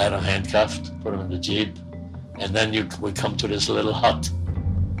 Then I had him handcuffed, put him in the Jeep, and then we come to this little hut.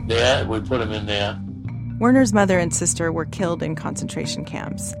 There, we put him in there. Werner's mother and sister were killed in concentration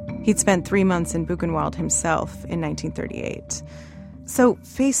camps. He'd spent 3 months in Buchenwald himself in 1938. So,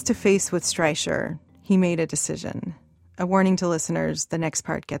 face to face with Streicher, he made a decision. A warning to listeners, the next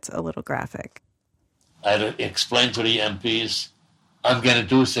part gets a little graphic. I had to explain to the MPs, I'm going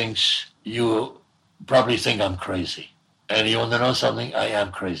to do things you probably think I'm crazy. And you want to know something? I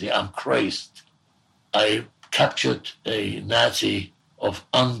am crazy. I'm crazed. I captured a Nazi of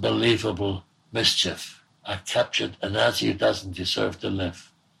unbelievable mischief. I captured a Nazi who doesn't deserve to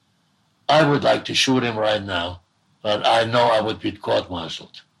live. I would like to shoot him right now, but I know I would be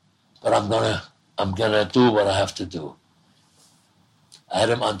court-martialed. But I'm gonna do what I have to do. I had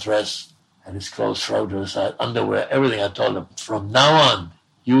him undressed, had his clothes thrown to the side, underwear, everything. I told him, from now on,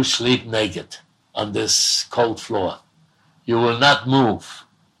 you sleep naked on this cold floor. You will not move.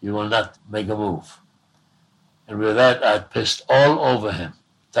 You will not make a move. And with that, I pissed all over him.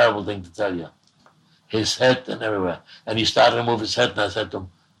 Terrible thing to tell you. His head and everywhere. And he started to move his head, and I said to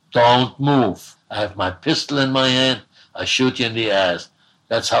him, don't move. I have my pistol in my hand. I shoot you in the ass.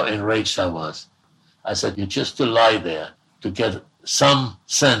 That's how enraged I was. I said, you're just to lie there to get some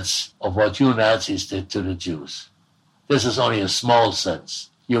sense of what you Nazis did to the Jews. This is only a small sense.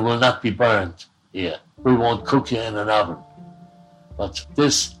 You will not be burned here. We won't cook you in an oven. But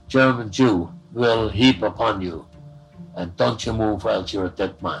this German Jew will heap upon you. And don't you move else you're a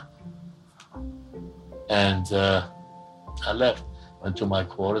dead man. And I left, went to my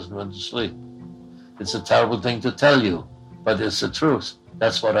quarters and went to sleep. It's a terrible thing to tell you, but it's the truth.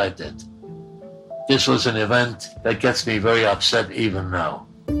 That's what I did. This was an event that gets me very upset even now.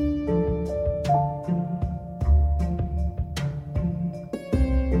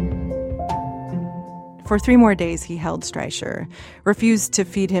 For 3 more days, he held Streicher, refused to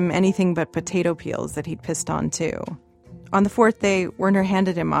feed him anything but potato peels that he'd pissed on, too. On the 4th day, Werner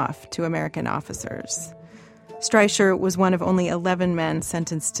handed him off to American officers. Streicher was one of only 11 men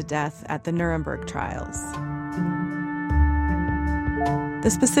sentenced to death at the Nuremberg trials. The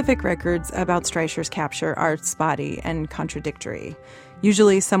specific records about Streicher's capture are spotty and contradictory.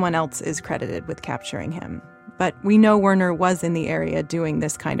 Usually someone else is credited with capturing him. But we know Werner was in the area doing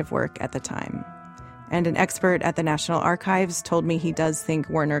this kind of work at the time. And an expert at the National Archives told me he does think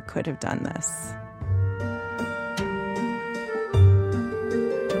Werner could have done this.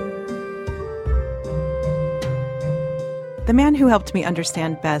 The man who helped me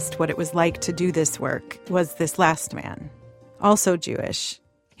understand best what it was like to do this work was this last man, also Jewish.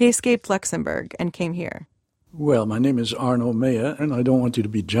 He escaped Luxembourg and came here. Well, my name is Arno Meyer, and I don't want you to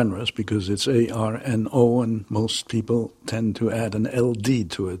be generous because it's A-R-N-O, and most people tend to add an L-D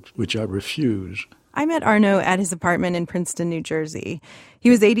to it, which I refuse. I met Arno at his apartment in Princeton, New Jersey.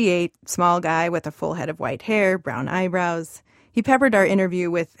 He was 88, small guy with a full head of white hair, brown eyebrows. He peppered our interview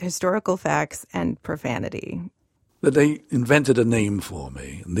with historical facts and profanity. But they invented a name for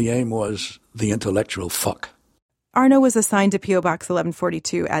me, and the aim was the intellectual fuck. Arno was assigned to P.O. Box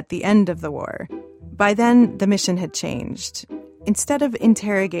 1142 at the end of the war. By then, the mission had changed. Instead of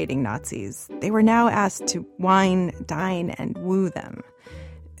interrogating Nazis, they were now asked to wine, dine, and woo them.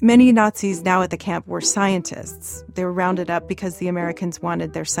 Many Nazis now at the camp were scientists. They were rounded up because the Americans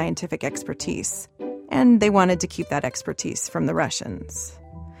wanted their scientific expertise, and they wanted to keep that expertise from the Russians.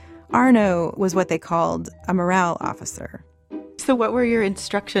 Arno was what they called a morale officer. So what were your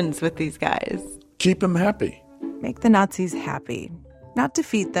instructions with these guys? Keep them happy. Make the Nazis happy. Not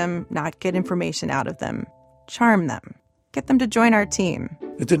defeat them, not get information out of them. Charm them. Get them to join our team.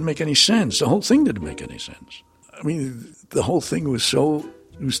 It didn't make any sense. The whole thing didn't make any sense. I mean, the whole thing was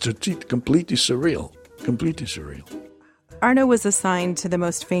completely surreal. Completely surreal. Arno was assigned to the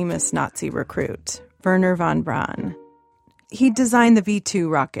most famous Nazi recruit, Wernher von Braun. He designed the V-2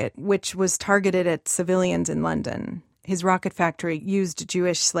 rocket, which was targeted at civilians in London. His rocket factory used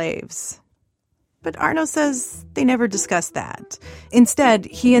Jewish slaves. But Arno says they never discussed that. Instead,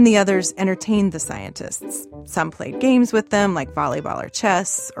 he and the others entertained the scientists. Some played games with them, like volleyball or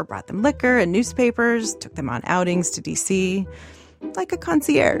chess, or brought them liquor and newspapers, took them on outings to D.C., like a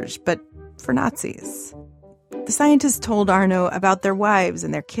concierge, but for Nazis. The scientists told Arno about their wives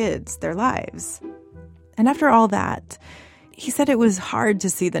and their kids, their lives. And after all that, he said it was hard to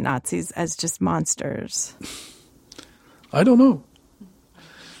see the Nazis as just monsters. I don't know.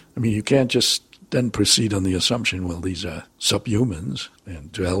 I mean, you can't just then proceed on the assumption, well, these are subhumans,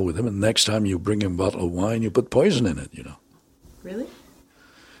 and to hell with them, and next time you bring him a bottle of wine, you put poison in it, you know. Really?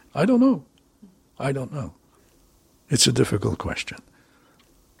 I don't know. It's a difficult question.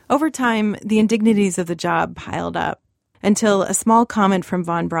 Over time, the indignities of the job piled up, until a small comment from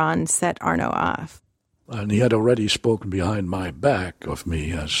von Braun set Arno off. And he had already spoken behind my back of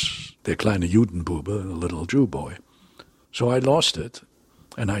me as der kleine Judenbube, a little Jew boy. So I lost it,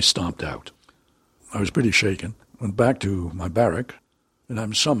 and I stomped out. I was pretty shaken, went back to my barrack, and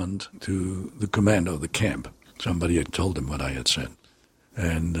I'm summoned to the commander of the camp. Somebody had told him what I had said.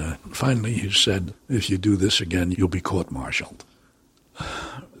 And finally he said, if you do this again, you'll be court-martialed.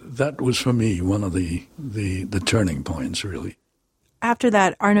 That was for me one of the turning points, really. After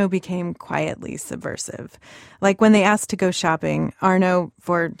that, Arno became quietly subversive. Like when they asked to go shopping, Arno,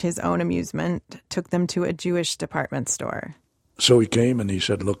 for his own amusement, took them to a Jewish department store. So he came and he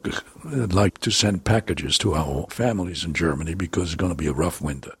said, look, I'd like to send packages to our families in Germany because it's going to be a rough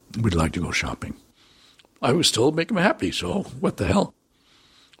winter. We'd like to go shopping. I was told make him happy, so what the hell?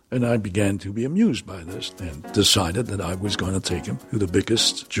 And I began to be amused by this and decided that I was going to take him to the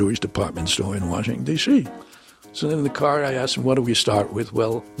biggest Jewish department store in Washington, D.C. So then in the car I asked him, what do we start with?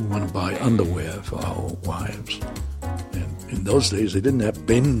 Well, we want to buy underwear for our wives. And in those days they didn't have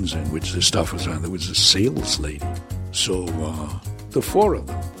bins in which the stuff was on. There was a sales lady. So the four of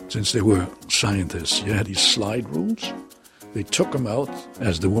them, since they were scientists, you had these slide rules. They took them out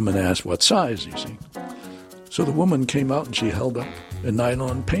as the woman asked what size, you see. So the woman came out and she held up a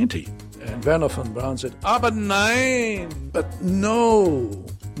nylon panty. And Wernher von Braun said, aber nein, but no,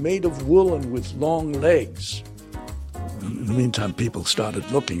 made of wool and with long legs. In the meantime, people started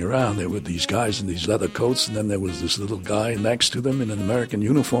looking around. There were these guys in these leather coats, and then there was this little guy next to them in an American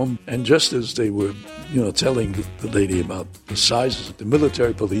uniform. And just as they were, telling the lady about the sizes, the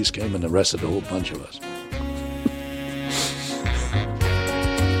military police came and arrested a whole bunch of us.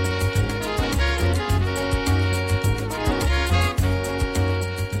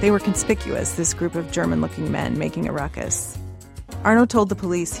 They were conspicuous, this group of German-looking men making a ruckus. Arno told the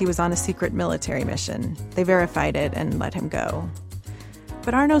police he was on a secret military mission. They verified it and let him go.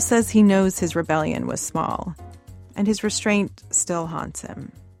 But Arno says he knows his rebellion was small, and his restraint still haunts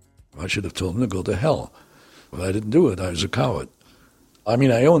him. I should have told him to go to hell. But I didn't do it. I was a coward. I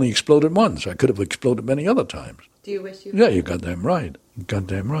mean, I only exploded once. I could have exploded many other times. Do you wish you... Yeah, you're goddamn right.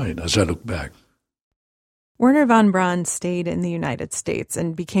 Goddamn right, as I look back. Wernher von Braun stayed in the United States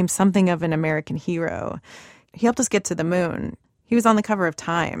and became something of an American hero. He helped us get to the moon. He was on the cover of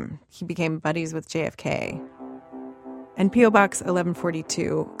Time. He became buddies with JFK. And P.O. Box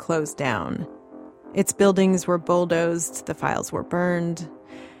 1142 closed down. Its buildings were bulldozed, the files were burned,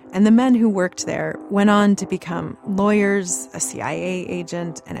 and the men who worked there went on to become lawyers, a CIA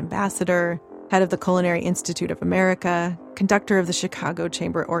agent, an ambassador, head of the Culinary Institute of America, conductor of the Chicago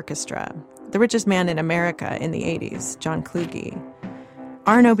Chamber Orchestra, the richest man in America in the 80s, John Kluge.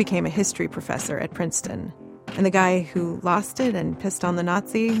 Arno became a history professor at Princeton, and the guy who lost it and pissed on the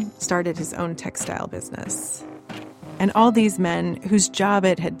Nazi started his own textile business. And all these men, whose job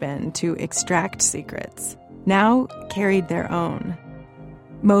it had been to extract secrets, now carried their own.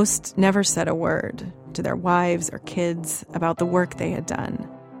 Most never said a word to their wives or kids about the work they had done,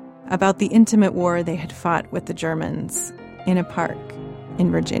 about the intimate war they had fought with the Germans in a park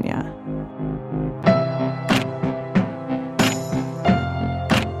in Virginia.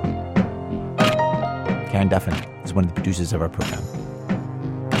 Karen Duffin is one of the producers of our program.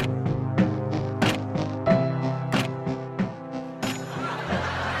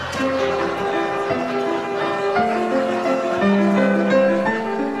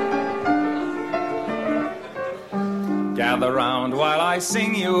 Gather round while I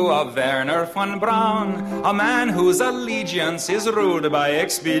sing you of Werner von Braun, a man whose allegiance is ruled by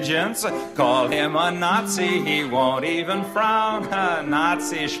expedience. Call him a Nazi, he won't even frown.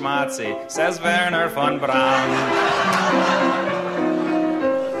 Nazi schmatzi, says Werner von Braun.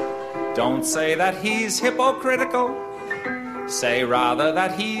 Don't say that he's hypocritical, say rather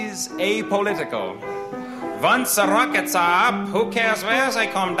that he's apolitical. Once the rockets are up, who cares where they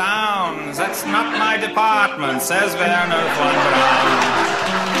come down? That's not my department, says Werner von Braun.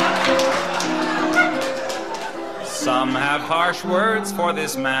 Some have harsh words for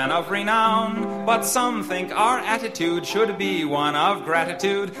this man of renown, but some think our attitude should be one of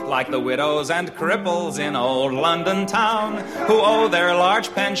gratitude, like the widows and cripples in old London town, who owe their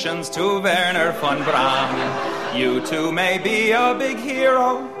large pensions to Werner von Braun. You too may be a big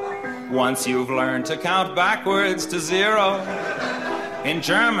hero once you've learned to count backwards to 0. In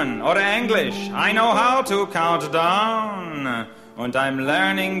German or English, I know how to count down. Und I'm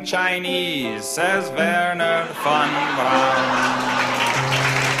learning Chinese, says Werner von Braun.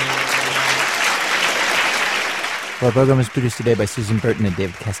 Our program is produced today by Susan Burton and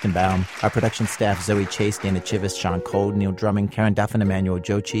David Kestenbaum. Our production staff, Zoe Chase, Dana Chivas, Sean Cole, Neil Drumming, Karen Duffin, Emmanuel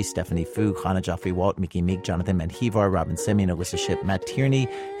Jochi, Stephanie Fu, Hannah Joffrey Walt, Mickey Meek, Jonathan Manhevar, Robin Simeon, Alyssa Shipp, Matt Tierney,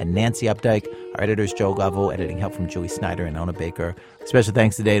 and Nancy Updike. Our editors, Joe Lovell, editing help from Julie Snyder and Ona Baker. Special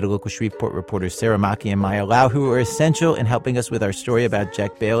thanks today to local Shreveport reporters Sarah Maki and Maya Lau, who were essential in helping us with our story about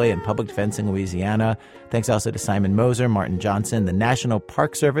Jack Bailey and public defense in Louisiana. Thanks also to Simon Moser, Martin Johnson, the National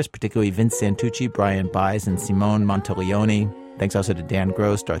Park Service, particularly Vince Santucci, Brian Baez, and Simone Monteleone. Thanks also to Dan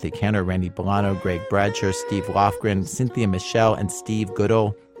Gross, Dorothy Cantor, Randy Bolano, Greg Bradshaw, Steve Lofgren, Cynthia Michelle, and Steve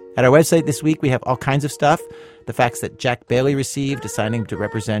Goodall. At our website this week, we have all kinds of stuff. The facts that Jack Bailey received, assigning to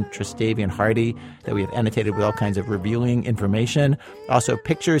represent Tristavian Hardy, that we have annotated with all kinds of revealing information. Also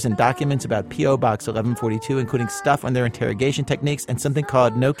pictures and documents about P.O. Box 1142, including stuff on their interrogation techniques, and something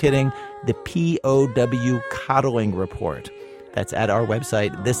called, no kidding, the POW Coddling Report. That's at our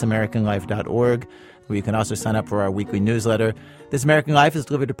website, thisamericanlife.org, where you can also sign up for our weekly newsletter. This American Life is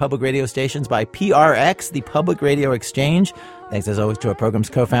delivered to public radio stations by PRX, the Public Radio Exchange. Thanks, as always, to our program's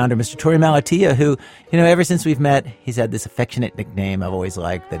co-founder, Mr. Torey Malatia, who, ever since we've met, he's had this affectionate nickname I've always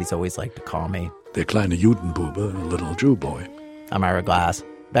liked, that he's always liked to call me. Der kleine Judenbube, a little Jew boy. I'm Ira Glass.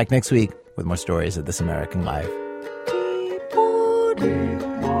 Back next week with more stories of This American Life.